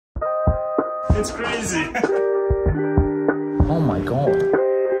It's crazy. Oh my god.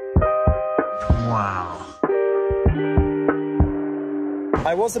 Wow.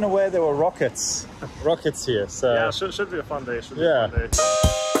 I wasn't aware there were rockets here, so... Yeah, should be a fun day. Should be yeah. a fun day.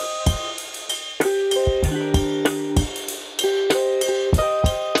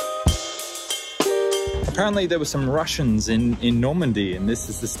 Apparently there were some Russians in Normandy, and this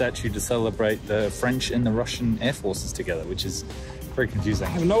is the statue to celebrate the French and the Russian air forces together, which is very confusing.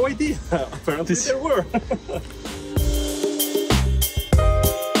 I have no idea. Apparently there were.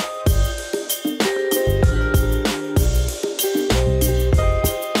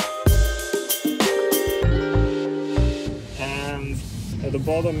 And at the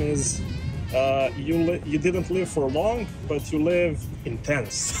bottom is you didn't live for long, but you live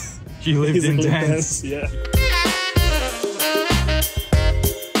intense. You lived intense. Yeah.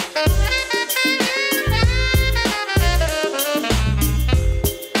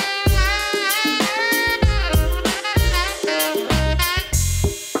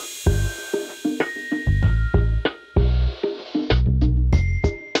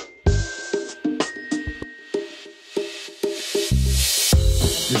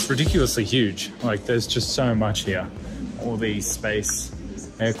 It's ridiculously huge. Like, there's just so much here. All these space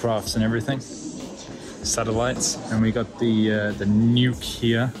aircrafts and everything, satellites, and we got the nuke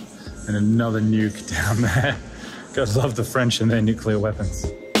here and another nuke down there. Gotta love the French and their nuclear weapons.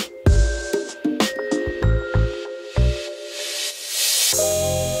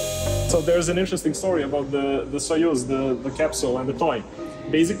 So there's an interesting story about the Soyuz, the capsule and the toy.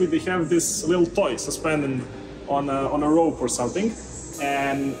 Basically, they have this little toy suspended on a rope or something,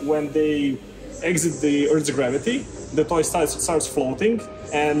 and when they exit the Earth's gravity, the toy starts floating,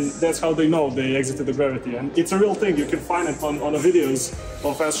 and that's how they know they exited the gravity. And it's a real thing. You can find it on the videos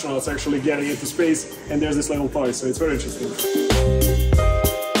of astronauts actually getting into space, and there's this little toy, so it's very interesting.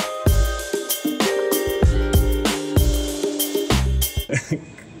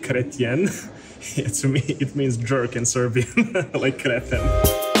 Kretien, it means jerk in Serbian, like kreten.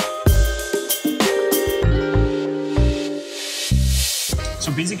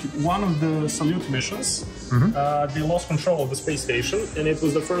 So basically, one of the salute missions, they lost control of the space station, and it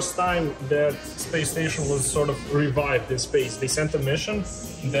was the first time that space station was sort of revived in space. They sent a mission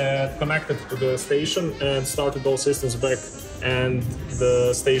that connected to the station and started all systems back, and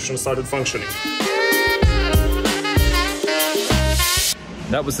the station started functioning.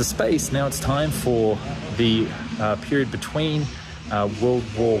 That was the space. Now it's time for the period between World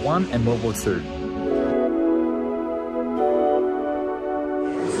War I and World War II.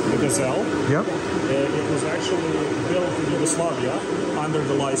 The Gazelle. Yep. It was actually built in Yugoslavia under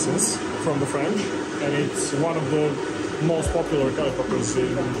the license from the French, and it's one of the most popular helicopters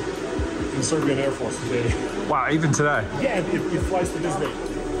in Serbian Air Force today. Wow, even today? Yeah, it flies to this day.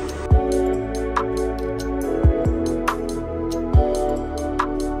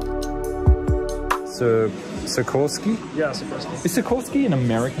 Sikorsky? Yeah, Sikorsky. Is Sikorsky an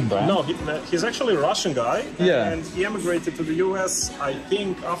American brand? No, he's actually a Russian guy. Yeah. And he emigrated to the US, I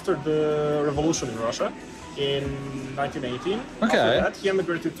think, after the revolution in Russia in 1918. Okay. After that, he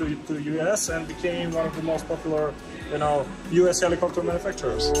emigrated to the US and became one of the most popular, US helicopter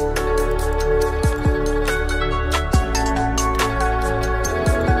manufacturers.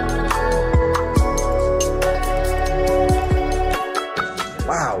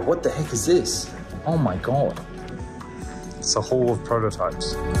 Wow, what the heck is this? Oh my god. It's a hall of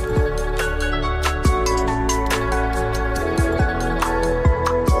prototypes.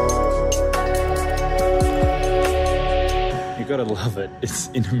 You gotta love it. It's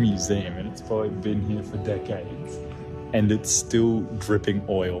in a museum and it's probably been here for decades. And it's still dripping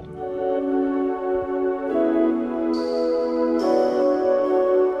oil.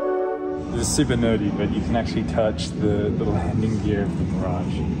 It's super nerdy, but you can actually touch the landing gear of the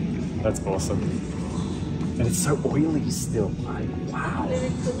Mirage. That's awesome. And it's so oily still. Like, wow.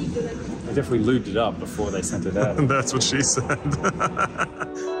 They definitely lubed it up before they sent it out. That's what she said.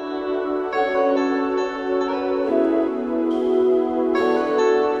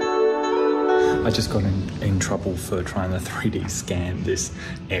 I just got in trouble for trying to 3D scan this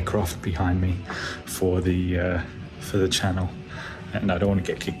aircraft behind me for the channel. And I don't want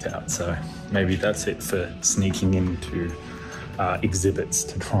to get kicked out, so maybe that's it for sneaking into exhibits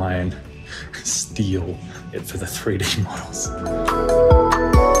to try and steal it for the 3D models.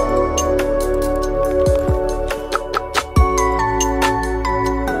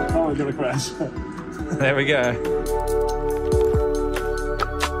 Oh, I'm gonna crash. There we go.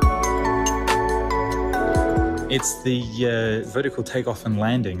 It's the vertical takeoff and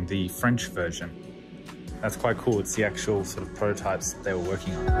landing, the French version. That's quite cool. It's the actual sort of prototypes that they were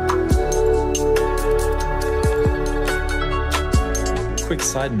working on. Quick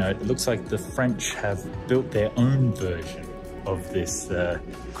side note, it looks like the French have built their own version of this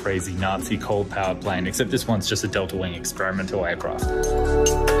crazy Nazi coal-powered plane, except this one's just a Delta Wing experimental aircraft.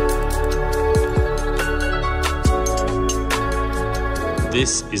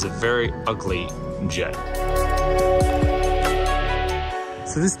 This is a very ugly jet.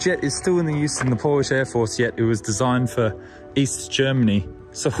 So this jet is still in the use in the Polish Air Force, yet it was designed for East Germany.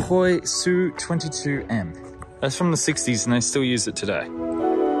 Sukhoi Su-22M. That's from the 60s and they still use it today.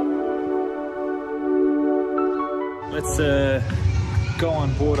 Let's go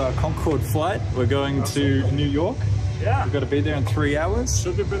on board our Concorde flight. We're going to New York. Yeah. We've got to be there in 3 hours.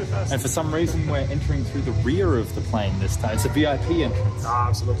 Should be pretty fast. And for some reason, we're entering through the rear of the plane this time. It's a VIP entrance. Ah,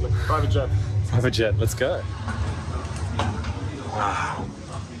 absolutely. Private jet. Private jet, let's go. Wow.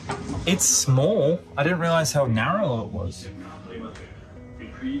 It's small. I didn't realize how narrow it was.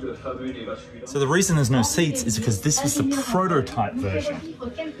 So the reason there's no seats is because this was the prototype version.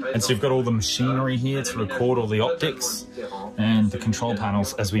 And so you've got all the machinery here to record all the optics and the control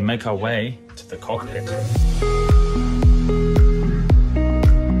panels as we make our way to the cockpit.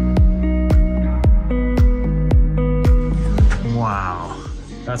 Wow,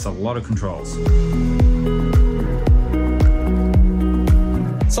 that's a lot of controls.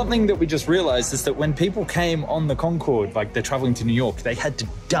 Something that we just realized is that when people came on the Concorde, like they're traveling to New York, they had to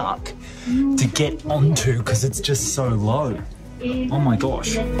duck to get onto because it's just so low. Oh my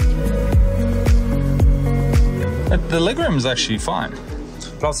gosh. The legroom is actually fine,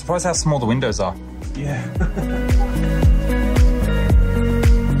 but I was surprised how small the windows are. Yeah.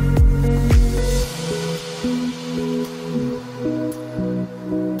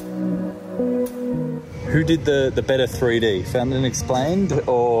 Who did the better 3D? Found and Explained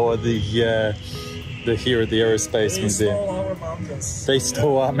or the here at the Aerospace Museum? They stole our mountains. They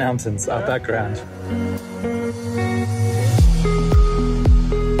stole our mountains, our background.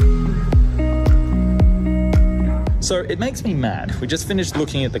 So it makes me mad. We just finished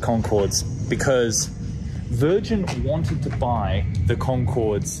looking at the Concordes because Virgin wanted to buy the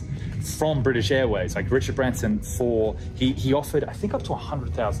Concordes from British Airways, like Richard Branson, he offered, I think, up to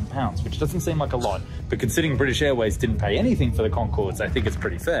 £100,000, which doesn't seem like a lot, but considering British Airways didn't pay anything for the Concordes, I think it's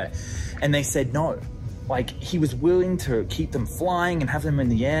pretty fair. And they said no. Like, he was willing to keep them flying and have them in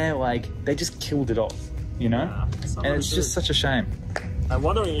the air, like, they just killed it off, you know? Yeah, and it's just such a shame. I'm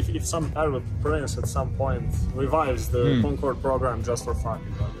wondering if some Arab prince at some point revives the Concorde program just for fun.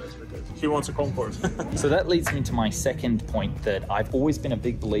 He wants a Concorde. So that leads me to my second point that I've always been a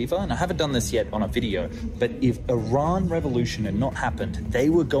big believer, and I haven't done this yet on a video, but if Iran revolution had not happened, they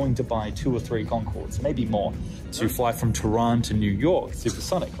were going to buy 2 or 3 Concordes, maybe more, to fly from Tehran to New York,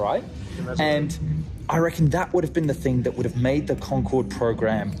 supersonic, right? And I reckon that would have been the thing that would have made the Concorde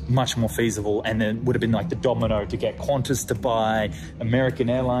program much more feasible, and then would have been like the domino to get Qantas to buy, American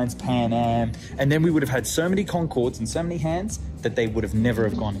Airlines, Pan Am, and then we would have had so many Concordes in so many hands that they would have never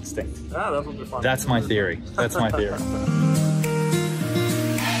have gone extinct. Yeah, that would be fun. That's my theory. That's my theory.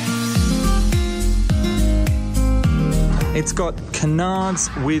 It's got canards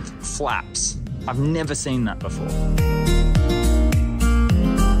with flaps. I've never seen that before.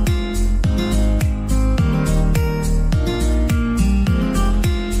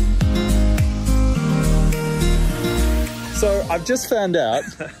 So I've just found out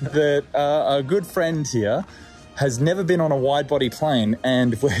that a good friend here has never been on a wide-body plane,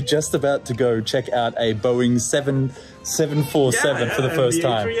 and we're just about to go check out a Boeing 747 for the first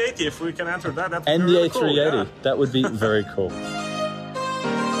time. And the A380, if we can enter that, that's and really the A380, cool, yeah. That would be very cool.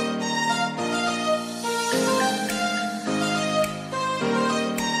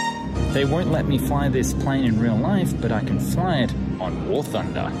 They won't let me fly this plane in real life, but I can fly it on War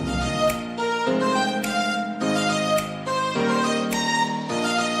Thunder.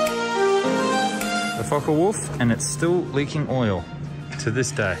 The Focke-Wulf, and it's still leaking oil to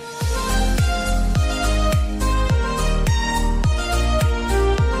this day.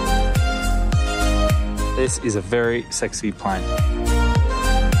 This is a very sexy plane.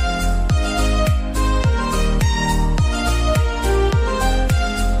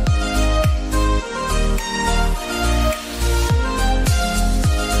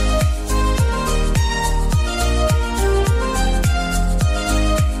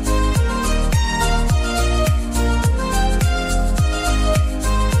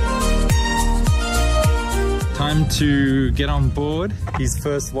 To get on board his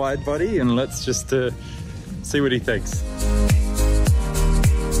first wide body, and let's just see what he thinks.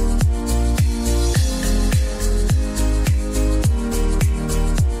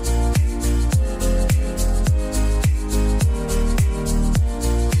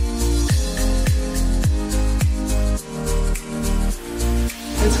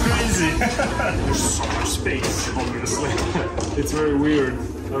 space, obviously. It's very weird.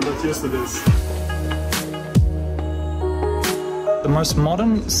 I'm not used to this. The most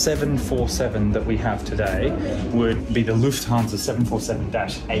modern 747 that we have today would be the Lufthansa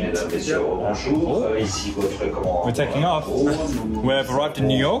 747-8. We're taking off. We've arrived in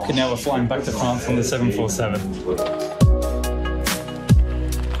New York and now we're flying back to France on the 747.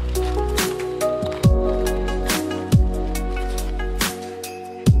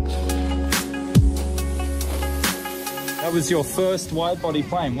 That was your first wide-body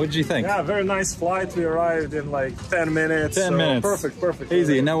plane. What did you think? Yeah, very nice flight. We arrived in like 10 minutes. 10 minutes. Perfect.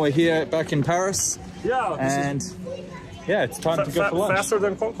 Easy. And now we're here back in Paris. Yeah. And yeah, it's time to go for lunch. Faster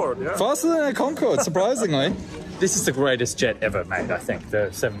than Concorde, yeah. Faster than a Concorde, surprisingly. This is the greatest jet ever made, I think,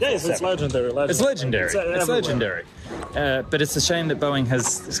 the 747. Yes, it's legendary. It's legendary. It's legendary. But it's a shame that Boeing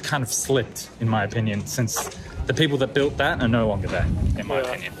has kind of slipped, in my opinion, since the people that built that are no longer there, in my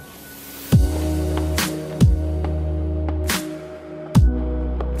opinion.